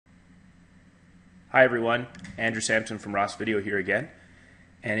Hi everyone, Andrew Sampson from Ross Video here again.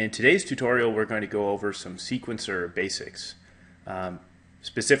 And in today's tutorial we're going to go over some sequencer basics.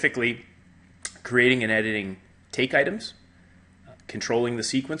 Specifically, creating and editing take items, controlling the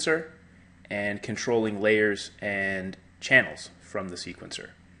sequencer, and controlling layers and channels from the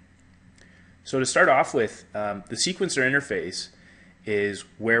sequencer. So to start off with, the sequencer interface is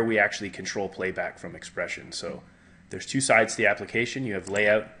where we actually control playback from expression. So there's two sides to the application. You have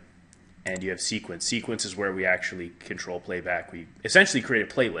layout and you have sequence. Sequence is where we actually control playback. We essentially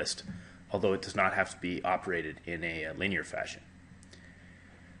create a playlist, although it does not have to be operated in a linear fashion.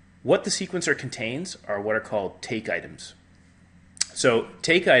 What the sequencer contains are what are called take items. So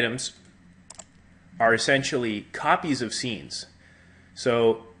take items are essentially copies of scenes.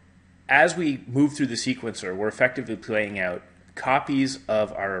 So as we move through the sequencer, we're effectively playing out copies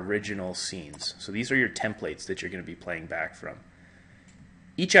of our original scenes. So these are your templates that you're going to be playing back from.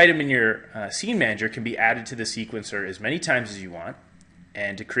 Each item in your scene manager can be added to the sequencer as many times as you want,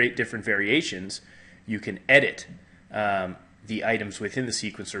 and to create different variations you can edit the items within the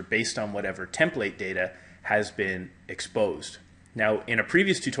sequencer based on whatever template data has been exposed. Now, in a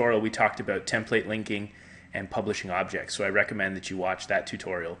previous tutorial we talked about template linking and publishing objects, so I recommend that you watch that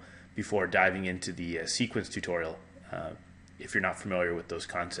tutorial before diving into the sequence tutorial if you're not familiar with those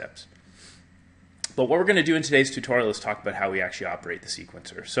concepts. But what we're going to do in today's tutorial is talk about how we actually operate the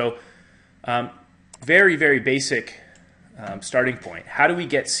sequencer. So very, very basic starting point. How do we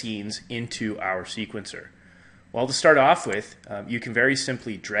get scenes into our sequencer? Well, to start off with, you can very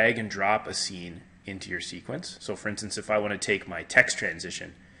simply drag and drop a scene into your sequence. So for instance, if I want to take my text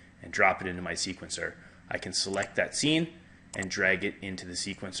transition and drop it into my sequencer, I can select that scene and drag it into the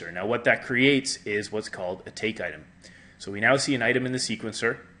sequencer. Now what that creates is what's called a take item. So we now see an item in the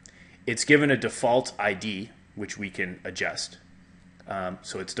sequencer. It's given a default ID, which we can adjust.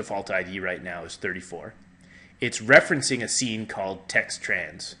 So its default ID right now is 34. It's referencing a scene called text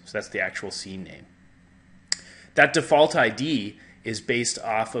trans. So that's the actual scene name. That default ID is based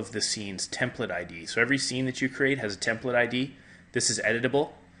off of the scene's template ID. So every scene that you create has a template ID. This is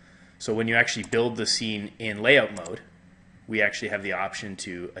editable. So when you actually build the scene in layout mode, we actually have the option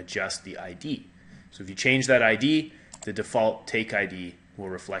to adjust the ID. So if you change that ID, the default take ID will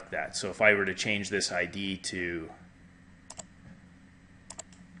reflect that. So if I were to change this ID to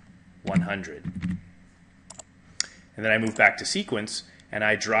 100, and then I move back to sequence and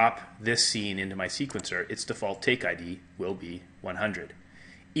I drop this scene into my sequencer, its default take ID will be 100.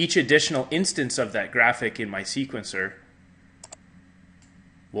 Each additional instance of that graphic in my sequencer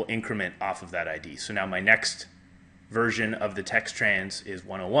will increment off of that ID. So now my next version of the text trans is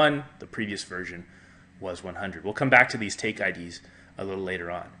 101, the previous version was 100. We'll come back to these take IDs a little later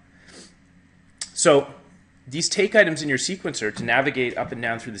on. So these take items in your sequencer, to navigate up and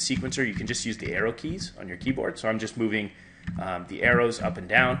down through the sequencer, you can just use the arrow keys on your keyboard. So I'm just moving the arrows up and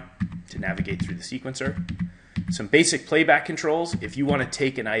down to navigate through the sequencer. Some basic playback controls. If you want to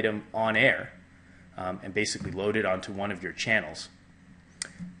take an item on air and basically load it onto one of your channels,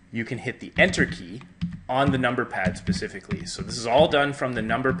 you can hit the enter key on the number pad specifically. So this is all done from the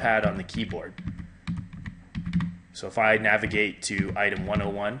number pad on the keyboard. So if I navigate to item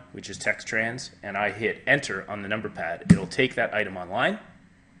 101, which is text trans, and I hit enter on the number pad, it'll take that item online,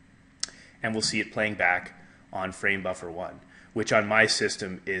 and we'll see it playing back on frame buffer 1, which on my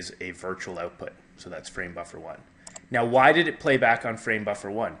system is a virtual output. So that's frame buffer 1. Now why did it play back on frame buffer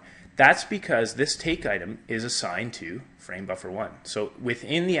 1? That's because this take item is assigned to frame buffer 1. So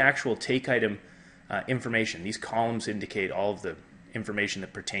within the actual take item information, these columns indicate all of the information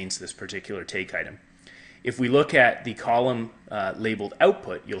that pertains to this particular take item. If we look at the column labeled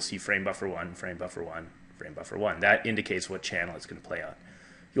output, you'll see frame buffer 1, frame buffer 1, frame buffer 1. That indicates what channel it's going to play on.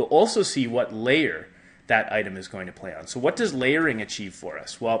 You'll also see what layer that item is going to play on. So what does layering achieve for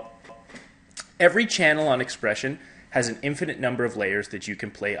us? Well, every channel on Expression has an infinite number of layers that you can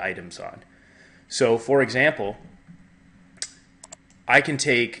play items on. So for example, I can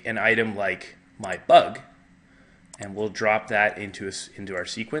take an item like my bug, and we'll drop that into our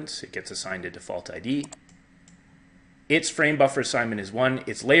sequence. It gets assigned a default ID. Its frame buffer assignment is 1,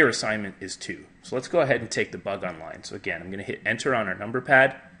 its layer assignment is 2. So let's go ahead and take the bug online. So again, I'm going to hit enter on our number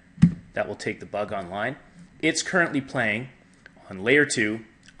pad. That will take the bug online. It's currently playing on layer 2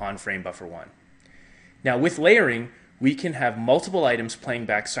 on frame buffer 1. Now with layering, we can have multiple items playing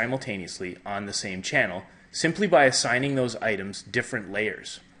back simultaneously on the same channel simply by assigning those items different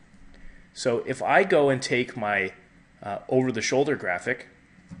layers. So if I go and take my over-the-shoulder graphic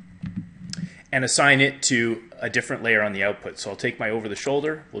and assign it to a different layer on the output. So I'll take my over the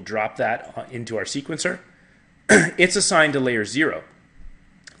shoulder, we'll drop that into our sequencer. It's assigned to layer 0.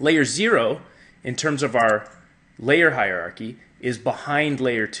 Layer 0 in terms of our layer hierarchy, is behind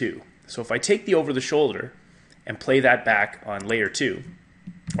layer 2. So if I take the over the shoulder and play that back on layer 2,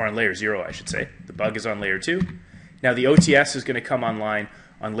 or on layer 0 I should say, the bug is on layer 2. Now the OTS is going to come online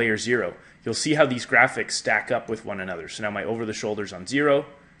on layer 0. You'll see how these graphics stack up with one another. So now my over the shoulder is on 0,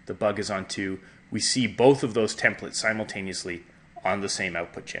 the bug is on 2. We see both of those templates simultaneously on the same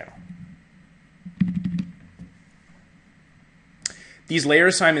output channel. These layer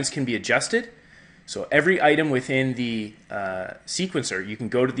assignments can be adjusted. So every item within the sequencer, you can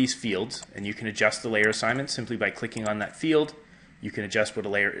go to these fields and you can adjust the layer assignment simply by clicking on that field. You can adjust what a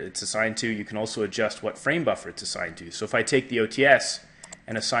layer it's assigned to. You can also adjust what frame buffer it's assigned to. So if I take the OTS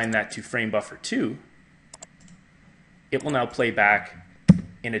and assign that to frame buffer 2, it will now play back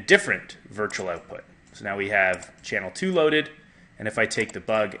in a different virtual output. So now we have channel 2 loaded, and if I take the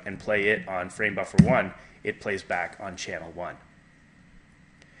bug and play it on frame buffer 1, it plays back on channel 1.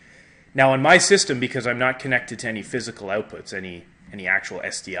 Now on my system, because I'm not connected to any physical outputs, any actual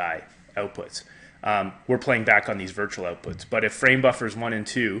SDI outputs, we're playing back on these virtual outputs. But if frame buffers 1 and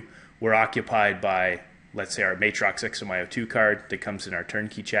 2 were occupied by, let's say, our Matrox XMIO2 card that comes in our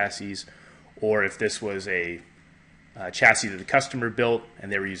turnkey chassis, or if this was a chassis that the customer built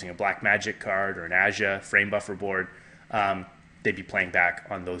and they were using a Blackmagic card or an ASIA frame buffer board, they'd be playing back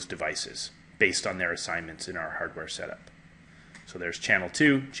on those devices based on their assignments in our hardware setup. So there's channel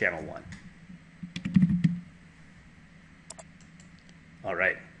 2, channel 1. All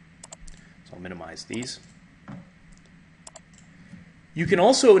right, so I'll minimize these. You can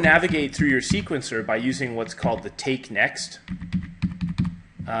also navigate through your sequencer by using what's called the take next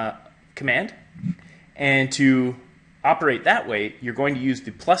command. And to operate that way, you're going to use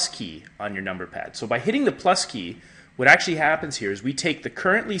the plus key on your number pad. So by hitting the plus key, what actually happens here is we take the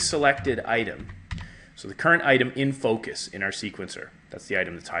currently selected item, so the current item in focus in our sequencer. That's the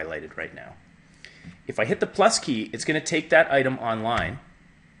item that's highlighted right now. If I hit the plus key, it's going to take that item online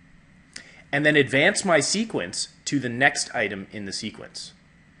and then advance my sequence to the next item in the sequence.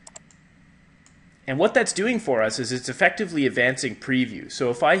 And what that's doing for us is it's effectively advancing preview.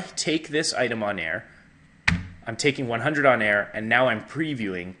 So if I take this item on air, I'm taking 100 on air, and now I'm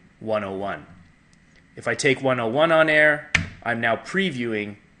previewing 101. If I take 101 on air, I'm now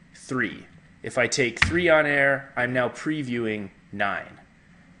previewing 3. If I take 3 on air, I'm now previewing 9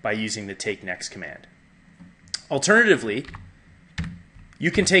 by using the take next command. Alternatively,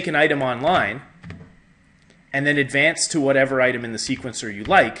 you can take an item online and then advance to whatever item in the sequencer you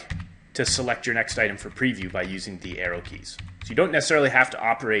like to select your next item for preview by using the arrow keys. So you don't necessarily have to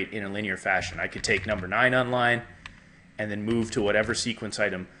operate in a linear fashion. I could take number 9 online and then move to whatever sequence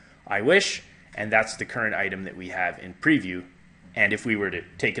item I wish, and that's the current item that we have in preview. And if we were to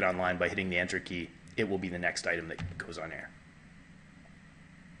take it online by hitting the enter key, it will be the next item that goes on air.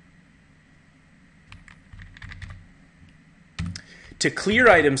 To clear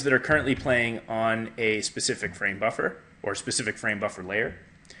items that are currently playing on a specific frame buffer or specific frame buffer layer,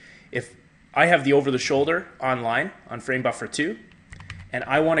 if I have the over the shoulder online on frame buffer 2 and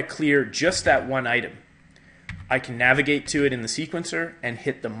I want to clear just that one item, I can navigate to it in the sequencer and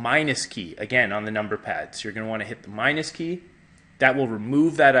hit the minus key again on the number pad. So you're going to want to hit the minus key. That will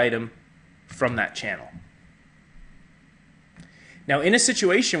remove that item from that channel. Now in a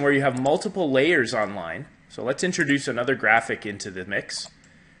situation where you have multiple layers online, so let's introduce another graphic into the mix.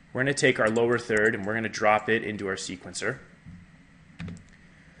 We're going to take our lower third and we're going to drop it into our sequencer.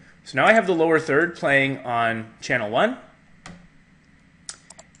 So now I have the lower third playing on channel 1,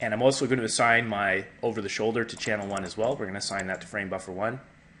 and I'm also going to assign my over the shoulder to channel 1 as well. We're going to assign that to frame buffer 1.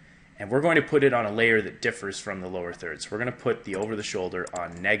 And we're going to put it on a layer that differs from the lower third. So we're going to put the over the shoulder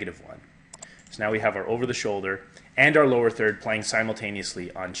on -1. So now we have our over the shoulder and our lower third playing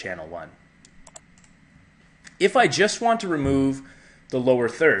simultaneously on channel 1. If I just want to remove the lower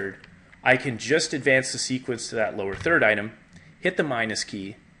third, I can just advance the sequence to that lower third item, hit the minus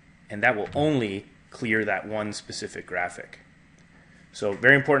key, and that will only clear that one specific graphic. So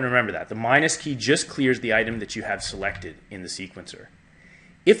very important to remember that. The minus key just clears the item that you have selected in the sequencer.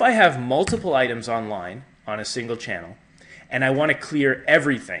 If I have multiple items online on a single channel and I want to clear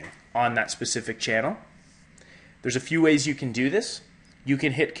everything on that specific channel, there's a few ways you can do this. You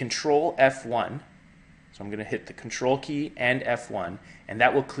can hit Control F1. So I'm going to hit the Control key and F1, and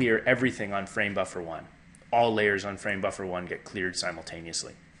that will clear everything on frame buffer 1. All layers on frame buffer 1 get cleared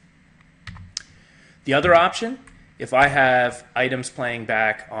simultaneously. The other option, if I have items playing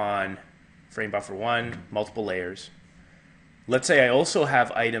back on frame buffer 1, multiple layers, let's say I also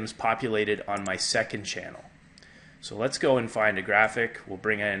have items populated on my second channel. So let's go and find a graphic. We'll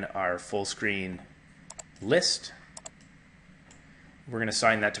bring in our full screen list. we're going to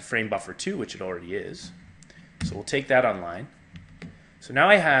assign that to frame buffer 2, which it already is. So we'll take that online. So now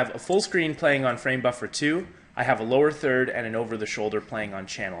I have a full screen playing on frame buffer 2. I have a lower third and an over the shoulder playing on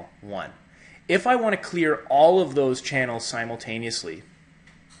channel 1. If I want to clear all of those channels simultaneously,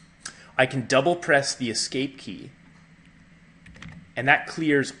 I can double press the escape key, and that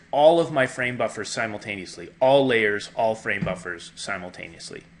clears all of my frame buffers simultaneously, all layers, all frame buffers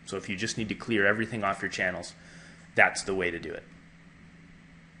simultaneously. So if you just need to clear everything off your channels, that's the way to do it.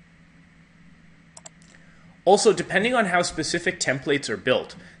 Also, depending on how specific templates are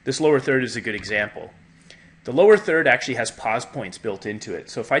built, this lower third is a good example. The lower third actually has pause points built into it.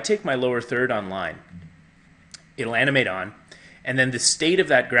 So if I take my lower third online, it'll animate on, and then the state of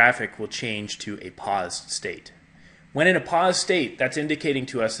that graphic will change to a paused state. When in a paused state, that's indicating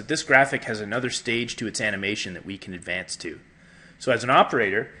to us that this graphic has another stage to its animation that we can advance to. So as an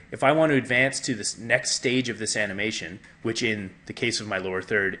operator, if I want to advance to this next stage of this animation, which in the case of my lower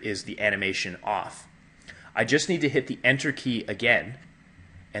third is the animation off, I just need to hit the enter key again,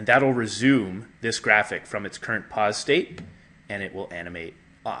 and that'll resume this graphic from its current pause state, and it will animate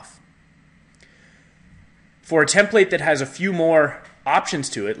off. For a template that has a few more options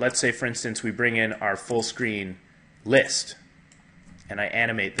to it, let's say for instance we bring in our full screen list, and I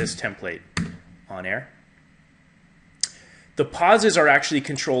animate this template on air. The pauses are actually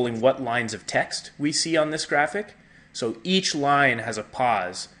controlling what lines of text we see on this graphic. So each line has a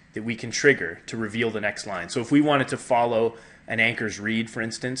pause that we can trigger to reveal the next line. So if we wanted to follow an anchor's read, for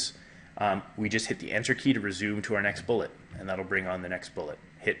instance, we just hit the enter key to resume to our next bullet, and that'll bring on the next bullet.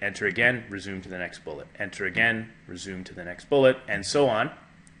 Hit enter again, resume to the next bullet. Enter again, resume to the next bullet, and so on,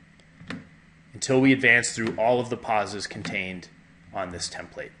 until we advance through all of the pauses contained on this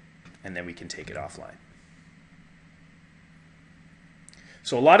template, and then we can take it offline.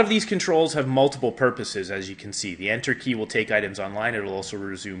 So a lot of these controls have multiple purposes, as you can see. The enter key will take items online. It will also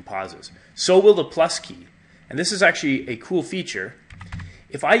resume pauses. So will the plus key. And this is actually a cool feature.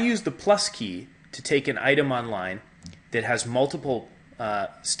 If I use the plus key to take an item online that has multiple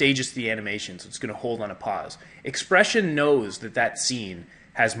stages to the animation, so it's going to hold on a pause, Expression knows that that scene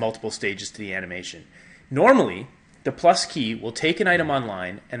has multiple stages to the animation. Normally, the plus key will take an item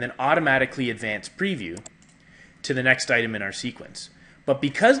online and then automatically advance preview to the next item in our sequence. But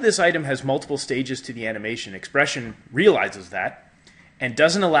because this item has multiple stages to the animation, Expression realizes that and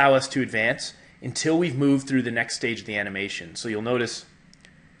doesn't allow us to advance until we've moved through the next stage of the animation. So you'll notice,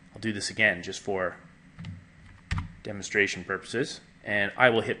 I'll do this again just for demonstration purposes, and I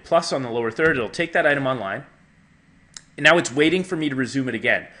will hit plus on the lower third. It'll take that item online, and now it's waiting for me to resume it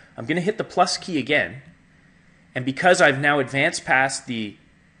again. I'm going to hit the plus key again, and because I've now advanced past the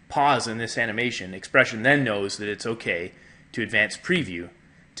pause in this animation, Expression then knows that it's okay to advance preview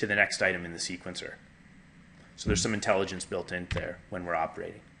to the next item in the sequencer. So there's some intelligence built in there when we're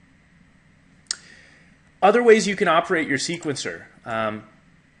operating. Other ways you can operate your sequencer. On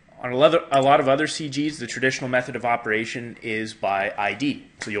a lot of other CGs, the traditional method of operation is by ID.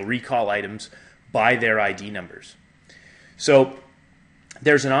 So you'll recall items by their ID numbers. So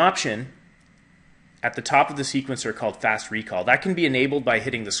there's an option at the top of the sequencer called fast recall. That can be enabled by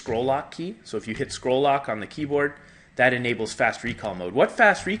hitting the scroll lock key. So if you hit scroll lock on the keyboard, that enables fast recall mode. What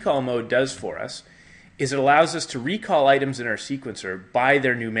fast recall mode does for us is it allows us to recall items in our sequencer by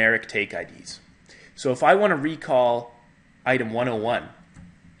their numeric take IDs. So if I want to recall item 101,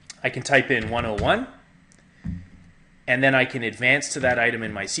 I can type in 101, and then I can advance to that item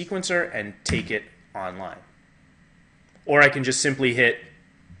in my sequencer and take it online. Or I can just simply hit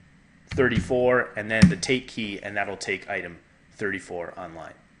 34 and then the take key, and that'll take item 34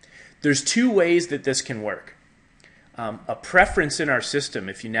 online. There's two ways that this can work. A preference in our system,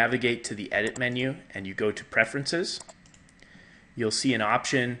 if you navigate to the Edit menu and you go to Preferences, you'll see an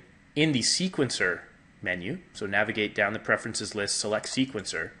option in the Sequencer menu. So navigate down the Preferences list, select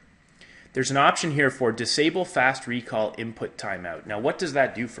Sequencer. There's an option here for Disable Fast Recall Input Timeout. Now what does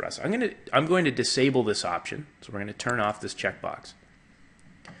that do for us? I'm going to disable this option. So we're going to turn off this checkbox.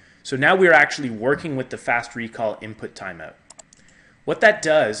 So now we're actually working with the Fast Recall Input Timeout. What that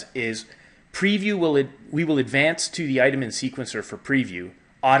does is we will advance to the item in sequencer for preview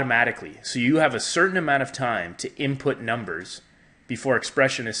automatically. So you have a certain amount of time to input numbers before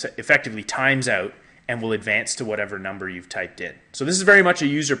Expression effectively times out and will advance to whatever number you've typed in. So this is very much a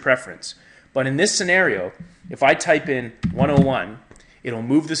user preference. But in this scenario, if I type in 101, it'll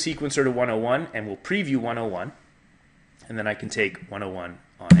move the sequencer to 101 and will preview 101, and then I can take 101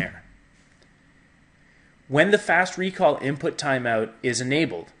 on air. When the fast recall input timeout is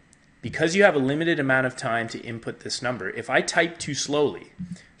enabled, because you have a limited amount of time to input this number, if I type too slowly,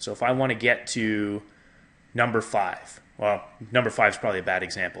 so if I want to get to number 5. Well, number 5 is probably a bad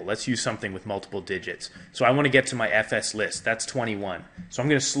example. Let's use something with multiple digits. So I want to get to my FS list. That's 21. So I'm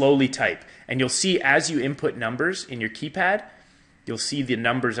going to slowly type. And you'll see as you input numbers in your keypad, you'll see the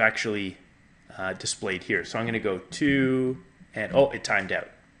numbers actually displayed here. So I'm going to go 2, and oh, it timed out.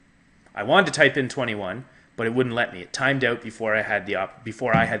 I wanted to type in 21, but it wouldn't let me. It timed out before I had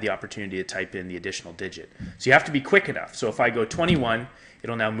the opportunity to type in the additional digit. So you have to be quick enough. So if I go 21,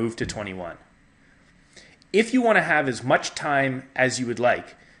 it'll now move to 21. If you want to have as much time as you would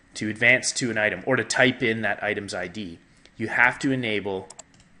like to advance to an item or to type in that item's ID, you have to enable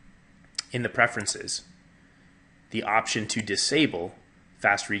in the preferences the option to disable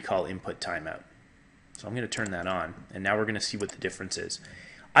fast recall input timeout. So I'm going to turn that on, and now we're going to see what the difference is.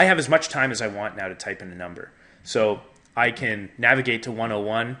 I have as much time as I want now to type in a number. So I can navigate to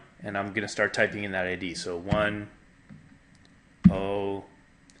 101, and I'm going to start typing in that ID. So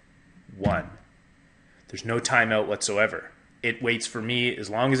 101. There's no timeout whatsoever. It waits for me as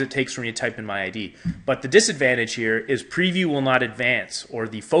long as it takes for me to type in my ID. But the disadvantage here is preview will not advance, or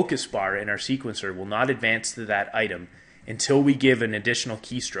the focus bar in our sequencer will not advance to that item until we give an additional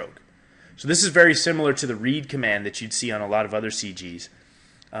keystroke. So this is very similar to the read command that you'd see on a lot of other CGs.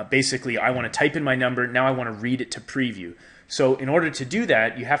 Basically, I want to type in my number, now I want to read it to preview. So in order to do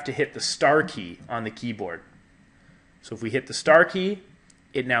that, you have to hit the star key on the keyboard. So if we hit the star key,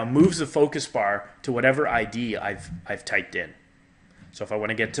 it now moves the focus bar to whatever ID I've typed in. So if I want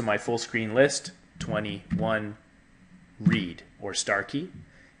to get to my full screen list, 21 read or star key,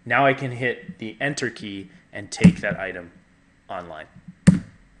 now I can hit the enter key and take that item online.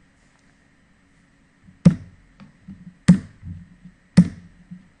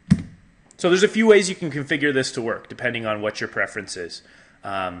 So there's a few ways you can configure this to work depending on what your preference is,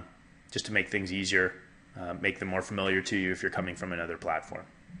 just to make things easier. Make them more familiar to you if you're coming from another platform.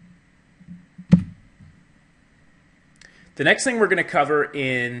 The next thing we're going to cover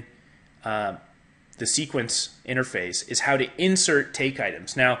in the sequence interface is how to insert take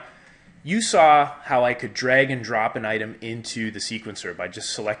items. Now, you saw how I could drag and drop an item into the sequencer by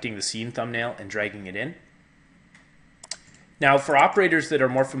just selecting the scene thumbnail and dragging it in. Now, for operators that are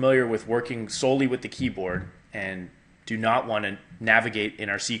more familiar with working solely with the keyboard and do not want to navigate in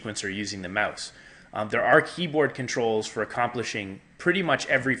our sequencer using the mouse, there are keyboard controls for accomplishing pretty much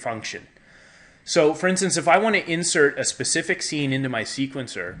every function. So, for instance, if I want to insert a specific scene into my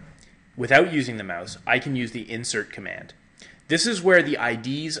sequencer without using the mouse, I can use the insert command. This is where the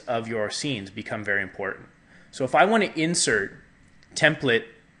IDs of your scenes become very important. So if I want to insert template,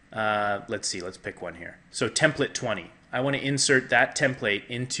 let's pick one here. So template 20. I want to insert that template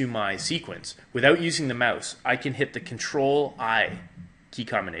into my sequence. Without using the mouse, I can hit the Control-I key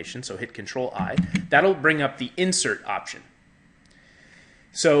combination, so hit Control-I. That'll bring up the insert option.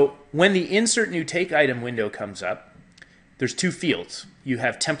 So when the insert new take item window comes up, there's two fields. You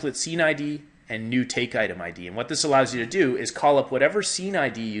have template scene ID and new take item ID. And what this allows you to do is call up whatever scene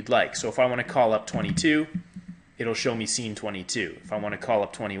ID you'd like. So if I want to call up 22, it'll show me scene 22. If I want to call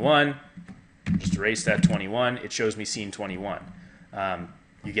up 21, just erase that 21, it shows me scene 21.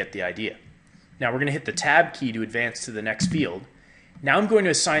 You get the idea. Now we're going to hit the tab key to advance to the next field. Now I'm going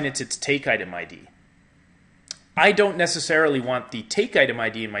to assign it its take item ID. I don't necessarily want the take item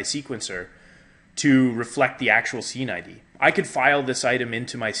ID in my sequencer to reflect the actual scene ID. I could file this item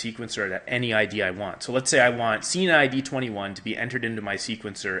into my sequencer at any ID I want. So let's say I want scene ID 21 to be entered into my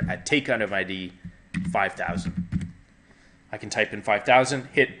sequencer at take item ID 5000. I can type in 5000,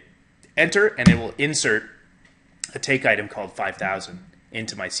 hit enter, and it will insert a take item called 5000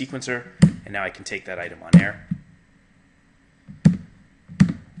 into my sequencer, and now I can take that item on air.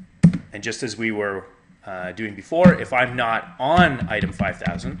 And just as we were doing before, if I'm not on item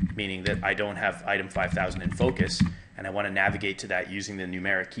 5000, meaning that I don't have item 5000 in focus, and I want to navigate to that using the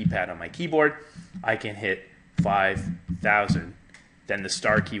numeric keypad on my keyboard, I can hit 5000, then the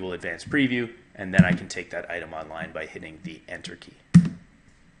star key will advance preview, and then I can take that item online by hitting the enter key.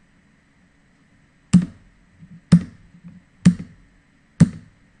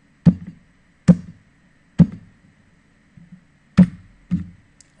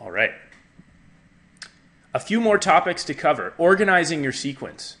 All right. A few more topics to cover. Organizing your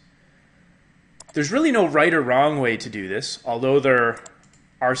sequence. There's really no right or wrong way to do this, although there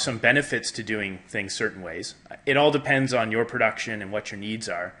are some benefits to doing things certain ways. It all depends on your production and what your needs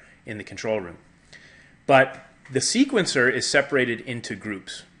are in the control room. But the sequencer is separated into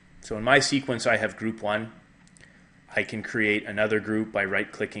groups. So in my sequence, I have group 1. I can create another group by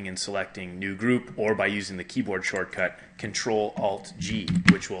right-clicking and selecting New Group, or by using the keyboard shortcut Control-Alt-G,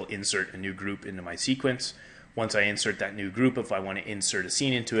 which will insert a new group into my sequence. Once I insert that new group, if I want to insert a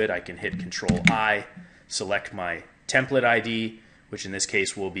scene into it, I can hit Control-I, select my template ID, which in this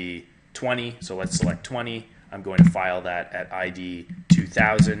case will be 20. So let's select 20. I'm going to file that at ID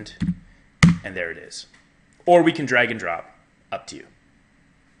 2000, and there it is. Or we can drag and drop, up to you.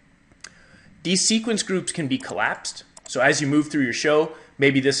 These sequence groups can be collapsed. So as you move through your show,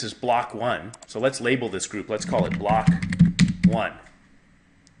 maybe this is block 1. So let's label this group. Let's call it block 1.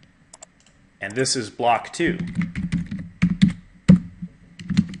 And this is block 2.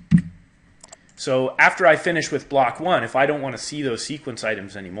 So after I finish with block 1, if I don't want to see those sequence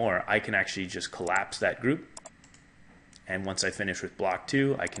items anymore, I can actually just collapse that group. And once I finish with block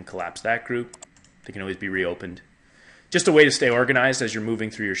 2, I can collapse that group. They can always be reopened. Just a way to stay organized as you're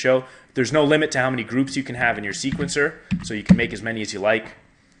moving through your show. There's no limit to how many groups you can have in your sequencer, so you can make as many as you like.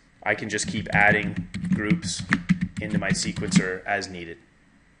 I can just keep adding groups into my sequencer as needed.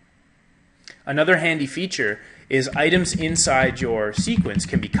 Another handy feature is items inside your sequence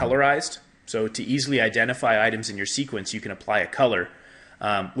can be colorized. So to easily identify items in your sequence, you can apply a color,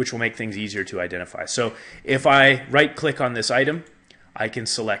 which will make things easier to identify. So if I right-click on this item, I can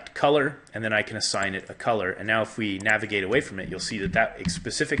select color, and then I can assign it a color. And now if we navigate away from it, you'll see that that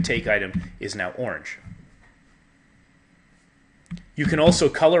specific take item is now orange. You can also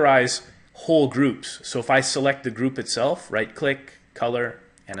colorize whole groups. So if I select the group itself, right-click, color,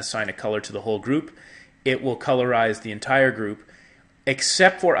 and assign a color to the whole group, it will colorize the entire group,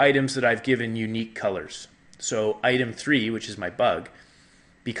 except for items that I've given unique colors. So item 3, which is my bug,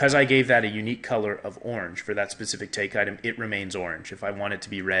 because I gave that a unique color of orange for that specific take item, it remains orange. If I want it to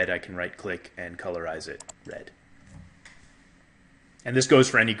be red, I can right-click and colorize it red. And this goes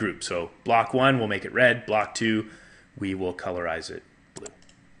for any group. So block 1, we'll make it red. Block 2, we will colorize it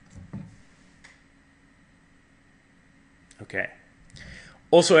blue. Okay.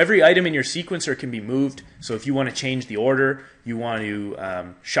 Also, every item in your sequencer can be moved. So if you want to change the order, you want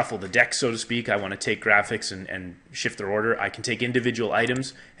to shuffle the deck, so to speak. I want to take graphics and shift their order. I can take individual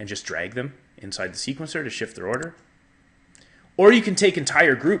items and just drag them inside the sequencer to shift their order. Or you can take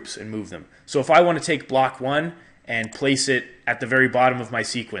entire groups and move them. So if I want to take block 1 and place it at the very bottom of my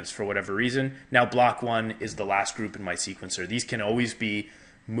sequence for whatever reason, now block 1 is the last group in my sequencer. These can always be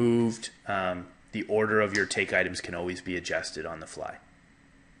moved. The order of your take items can always be adjusted on the fly.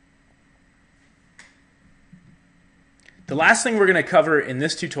 The last thing we're going to cover in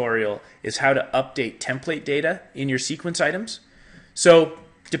this tutorial is how to update template data in your sequence items. So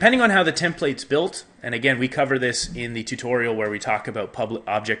depending on how the template's built, and again we cover this in the tutorial where we talk about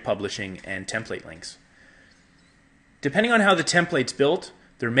object publishing and template links. Depending on how the template's built,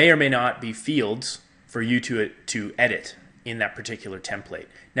 there may or may not be fields for you to edit in that particular template.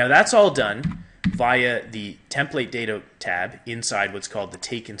 Now that's all done via the template data tab inside what's called the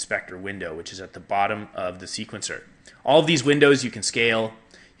take inspector window, which is at the bottom of the sequencer. All of these windows you can scale,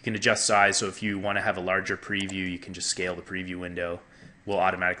 you can adjust size, so if you want to have a larger preview, you can just scale the preview window. We'll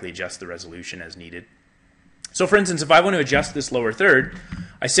automatically adjust the resolution as needed. So for instance, if I want to adjust this lower third,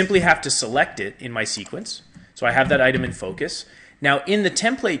 I simply have to select it in my sequence. So I have that item in focus. Now in the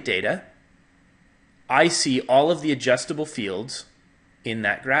template data, I see all of the adjustable fields in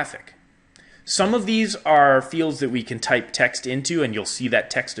that graphic. Some of these are fields that we can type text into, and you'll see that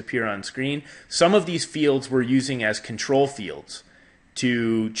text appear on screen. Some of these fields we're using as control fields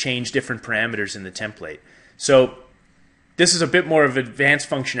to change different parameters in the template. So this is a bit more of advanced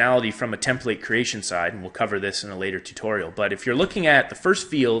functionality from a template creation side, and we'll cover this in a later tutorial. But if you're looking at the first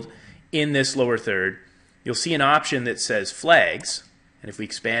field in this lower third, you'll see an option that says flags, and if we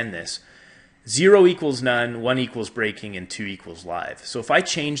expand this, 0 equals none, 1 equals breaking, and 2 equals live. So if I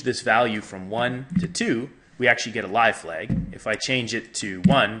change this value from 1 to 2, we actually get a live flag. If I change it to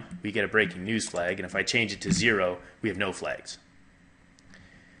 1, we get a breaking news flag. And if I change it to 0, we have no flags.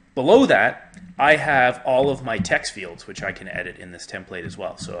 Below that, I have all of my text fields, which I can edit in this template as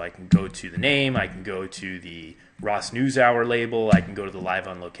well. So I can go to the name, I can go to the Ross News Hour label, I can go to the Live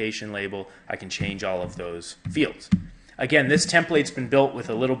on Location label. I can change all of those fields. Again, this template's been built with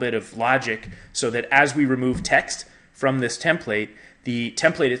a little bit of logic so that as we remove text from this template, the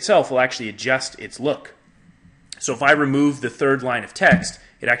template itself will actually adjust its look. So if I remove the third line of text,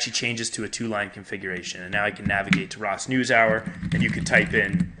 it actually changes to a 2-line configuration. And now I can navigate to Ross News Hour, and you can type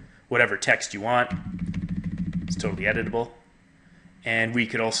in whatever text you want. It's totally editable. And we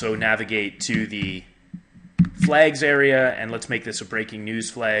could also navigate to the flags area, and let's make this a breaking news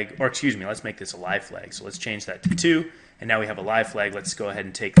flag, or excuse me, let's make this a live flag. So let's change that to 2. And now we have a live flag. Let's go ahead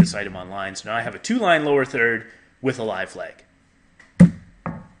and take this item online. So now I have a 2-line lower third with a live flag.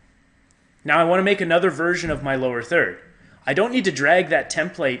 Now I want to make another version of my lower third. I don't need to drag that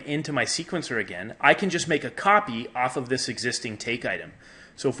template into my sequencer again. I can just make a copy off of this existing take item.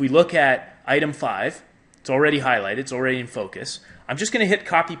 So if we look at item 5, It's already highlighted. It's already in focus. I'm just going to hit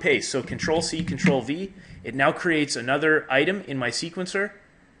copy paste. So Control C, Control V. It now creates another item in my sequencer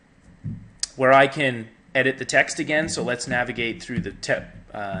where I can edit the text again. So let's navigate through the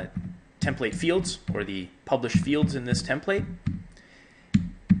template fields, or the published fields in this template.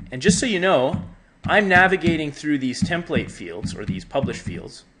 And just so you know, I'm navigating through these template fields, or these published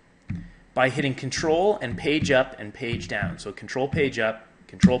fields, by hitting Control and page up and page down. So Control page up,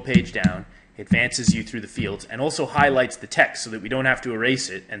 Control page down, advances you through the fields, and also highlights the text so that we don't have to erase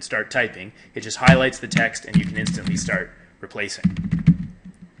it and start typing. It just highlights the text and you can instantly start replacing.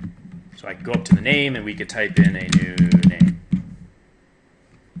 So I can go up to the name and we could type in a new name.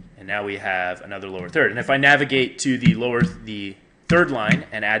 And now we have another lower third. And if I navigate to the third line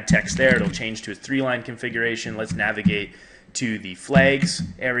and add text there, it'll change to a 3-line configuration. Let's navigate to the flags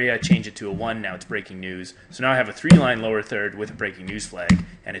area, change it to a 1, now it's breaking news. So now I have a 3-line lower third with a breaking news flag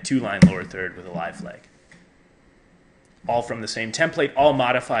and a 2-line lower third with a live flag. All from the same template, all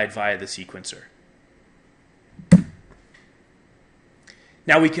modified via the sequencer.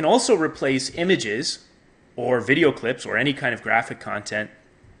 Now we can also replace images or video clips or any kind of graphic content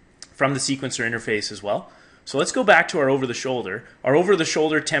from the sequencer interface as well. So let's go back to our over-the-shoulder. Our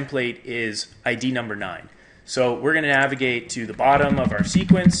over-the-shoulder template is ID number 9. So we're going to navigate to the bottom of our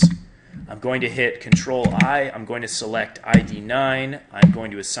sequence. I'm going to hit Control-I. I'm going to select ID 9. I'm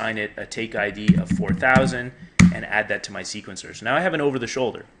going to assign it a take ID of 4000 and add that to my sequencer. So now I have an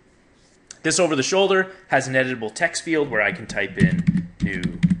over-the-shoulder. This over-the-shoulder has an editable text field where I can type in new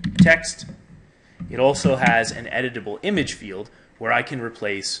text. It also has an editable image field where I can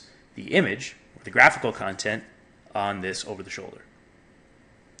replace the image, or the graphical content, on this over-the-shoulder.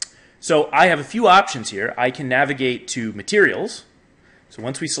 So I have a few options here. I can navigate to Materials. So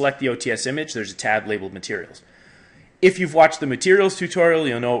once we select the OTS image, there's a tab labeled Materials. If you've watched the Materials tutorial,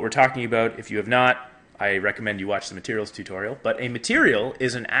 you'll know what we're talking about. If you have not, I recommend you watch the Materials tutorial. But a material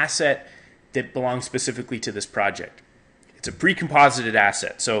is an asset that belongs specifically to this project. It's a pre-composited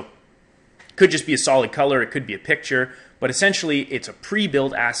asset. So it could just be a solid color, it could be a picture, but essentially it's a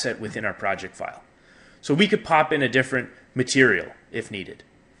pre-built asset within our project file. So we could pop in a different material if needed.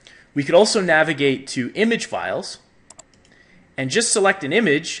 We could also navigate to image files and just select an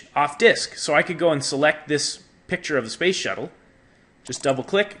image off disk. So I could go and select this picture of the space shuttle, just double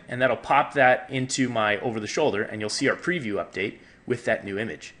click, and that'll pop that into my over-the-shoulder, and you'll see our preview update with that new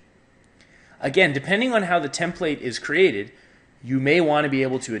image. Again, depending on how the template is created, you may want to be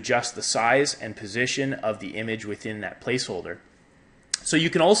able to adjust the size and position of the image within that placeholder. So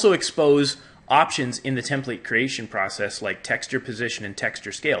you can also expose options in the template creation process like texture position and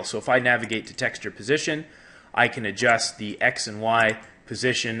texture scale. So if I navigate to texture position, I can adjust the X and Y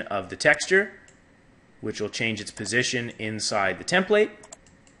position of the texture, which will change its position inside the template.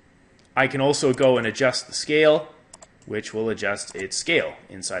 I can also go and adjust the scale, which will adjust its scale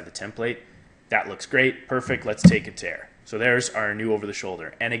inside the template. That looks great, perfect, let's take it there. So there's our new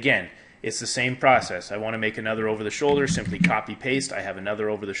over-the-shoulder. And again, it's the same process. I want to make another over-the-shoulder, simply copy paste. I have another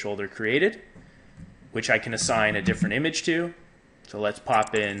over-the-shoulder created, which I can assign a different image to. So let's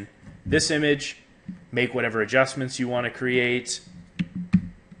pop in this image, make whatever adjustments you want to create.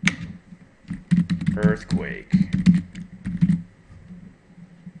 Earthquake.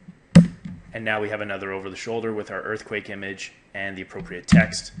 And now we have another over-the-shoulder with our earthquake image and the appropriate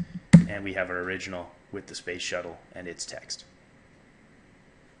text. And we have our original with the space shuttle and its text.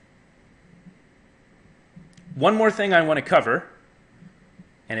 One more thing I want to cover,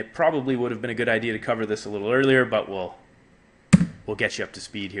 and it probably would have been a good idea to cover this a little earlier, but we'll get you up to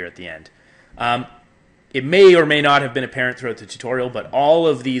speed here at the end. It may or may not have been apparent throughout the tutorial, but all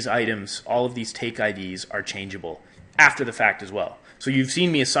of these items, all of these take IDs are changeable after the fact as well. So you've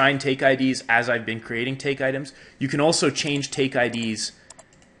seen me assign take IDs as I've been creating take items. You can also change take IDs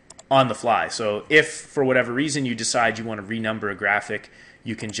on the fly. So if for whatever reason you decide you want to renumber a graphic,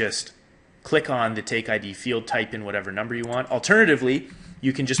 you can just click on the take ID field, type in whatever number you want. Alternatively,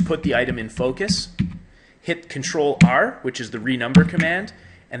 you can just put the item in focus, hit Control-R, which is the renumber command,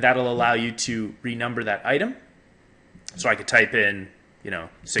 and that'll allow you to renumber that item. So I could type in,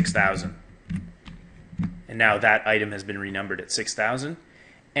 6,000. And now that item has been renumbered at 6,000.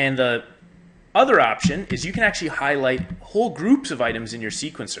 And the other option is you can actually highlight whole groups of items in your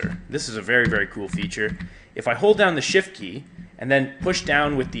sequencer. This is a very, very cool feature. If I hold down the Shift key and then push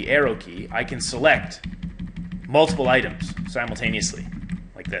down with the arrow key, I can select multiple items simultaneously,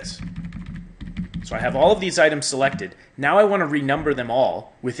 like this. So I have all of these items selected. Now I want to renumber them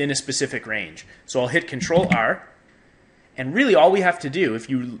all within a specific range. So I'll hit Control-R, and really all we have to do, if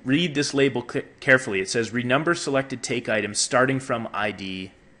you read this label carefully, it says renumber selected take items starting from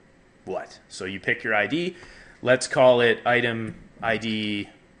ID what. So you pick your ID. Let's call it item ID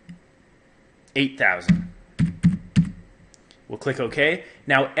 8000. We'll click OK.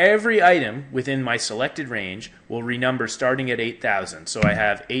 Now every item within my selected range will renumber starting at 8000. So I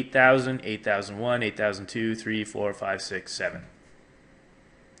have 8000, 8001, 8002, 3, 4, 5, 6, 7.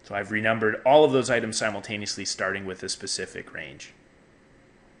 So I've renumbered all of those items simultaneously starting with a specific range.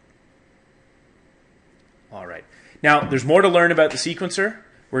 All right. Now there's more to learn about the sequencer.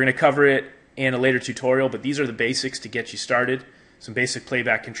 We're going to cover it in a later tutorial, but these are the basics to get you started. Some basic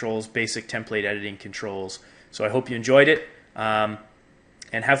playback controls, basic template editing controls. So I hope you enjoyed it.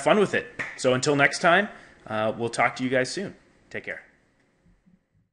 And have fun with it. So until next time, we'll talk to you guys soon. Take care.